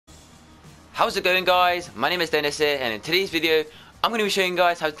How's it going, guys? My name is Dennis here, and in today's video I'm going to be showing you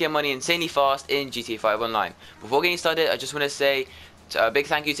guys how to get money insanely fast in GTA 5 Online. Before getting started, I just want to say a big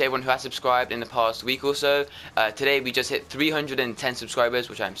thank you to everyone who has subscribed in the past week or so. Today we just hit 310 subscribers,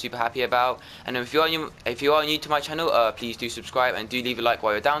 which I'm super happy about. And if you are new to my channel, please do subscribe and do leave a like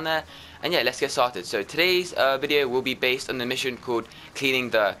while you're down there. And yeah, let's get started. So today's video will be based on the mission called cleaning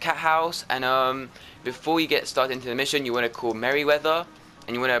the cat house. And before you get started into the mission, you want to call Merryweather,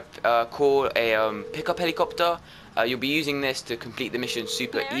 and you want to call a pickup helicopter. You'll be using this to complete the mission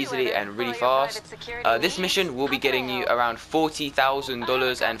super easily and really fast. This mission will be getting you around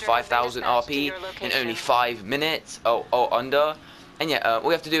 $40,000 and 5,000 RP in only 5 minutes or under. And yeah, all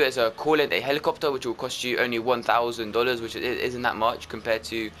you have to do is call in a helicopter, which will cost you only $1,000, which isn't that much compared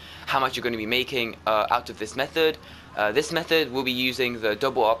to how much you're going to be making out of this method. This method will be using the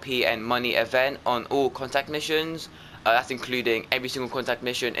double RP and money event on all contact missions. That's including every single contact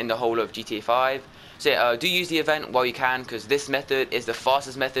mission in the whole of GTA 5. So yeah, do use the event while you can, because this method is the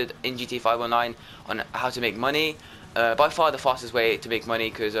fastest method in GTA 5 Online on how to make money. By far the fastest way to make money,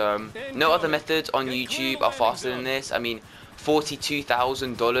 because no other methods on YouTube are faster than this. I mean,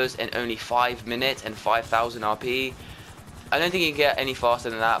 $42,000 in only 5 minutes and 5,000 RP. I don't think you can get any faster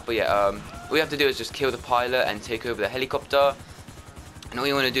than that. But yeah, all you have to do is just kill the pilot and take over the helicopter. And all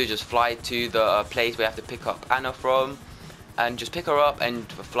you want to do is just fly to the place where you have to pick up Anna from, and just pick her up and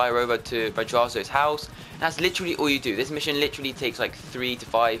fly her over to Madrazo's house. And that's literally all you do. This mission literally takes like 3 to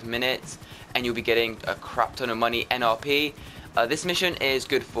 5 minutes, and you'll be getting a crap ton of money NRP. This mission is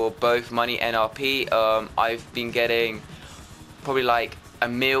good for both money and RP. I've been getting probably like a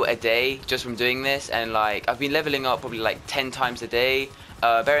meal a day just from doing this, and like I've been leveling up probably like 10 times a day.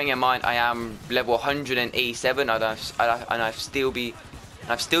 Bearing in mind I am level 187, and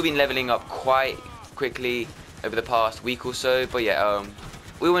I've still been leveling up quite quickly over the past week or so. But yeah, all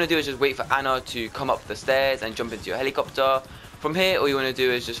you want to do is just wait for Anna to come up the stairs and jump into your helicopter. From here, all you want to do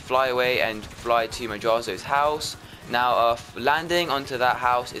is just fly away and fly to Madrazo's house. Now, landing onto that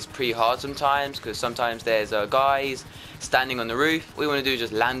house is pretty hard sometimes, because sometimes there's guys standing on the roof. All you want to do is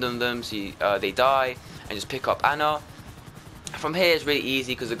just land on them so they die, and just pick up Anna. From here, it's really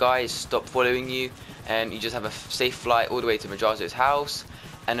easy because the guys stop following you, and you just have a safe flight all the way to Madrazo's house.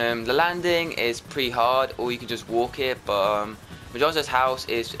 And the landing is pretty hard, or you can just walk it, but Madrazo's house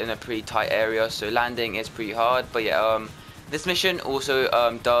is in a pretty tight area, so landing is pretty hard. But yeah, this mission also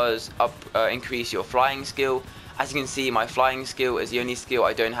does increase your flying skill. As you can see, my flying skill is the only skill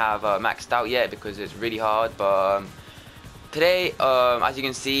I don't have maxed out yet, because it's really hard. But today, as you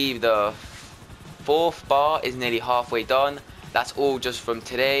can see, the 4th bar is nearly halfway done. That's all just from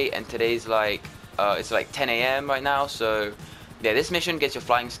today, and today's like it's like 10 AM right now. So yeah, this mission gets your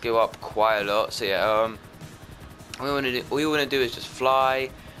flying skill up quite a lot. So yeah, all you want to do is just fly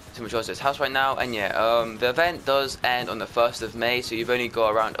to Madrazo's house right now. And yeah, the event does end on the 1st of May, so you've only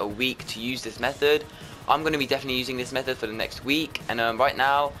got around a week to use this method. I'm going to be definitely using this method for the next week, and right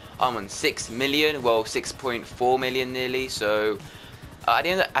now I'm on 6 million, well 6.4 million nearly. So at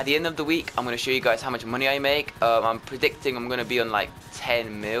the end of the week, I'm going to show you guys how much money I make. I'm predicting I'm going to be on like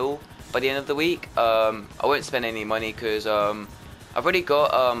 10 mil by the end of the week. I won't spend any money, because I've already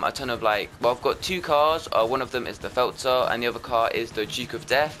got a ton of I've got 2 cars. One of them is the Feltzer, and the other car is the Duke of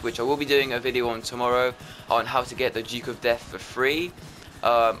Death, which I will be doing a video on tomorrow on how to get the Duke of Death for free.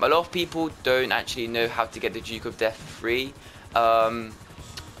 A lot of people don't actually know how to get the Duke of Death for free.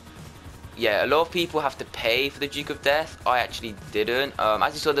 Yeah, a lot of people have to pay for the Duke of Death. I actually didn't.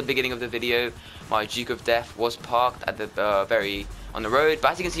 As you saw at the beginning of the video, my Duke of Death was parked at the on the road.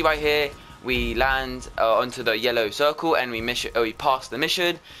 But as you can see right here, we land onto the yellow circle, and we pass the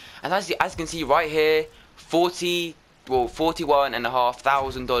mission. And as you can see right here,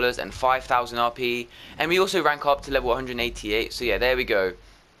 $41,500 and 5,000 RP, and we also rank up to level 188. So yeah, there we go.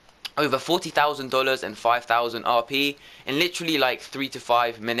 Over $40,000 and 5,000 RP in literally like 3 to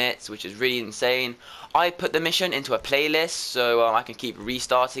 5 minutes, which is really insane. I put the mission into a playlist so I can keep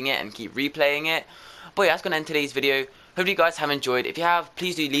restarting it and keep replaying it. But yeah, that's going to end today's video. Hope you guys have enjoyed. If you have,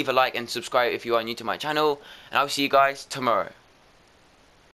 please do leave a like and subscribe if you are new to my channel, and I'll see you guys tomorrow.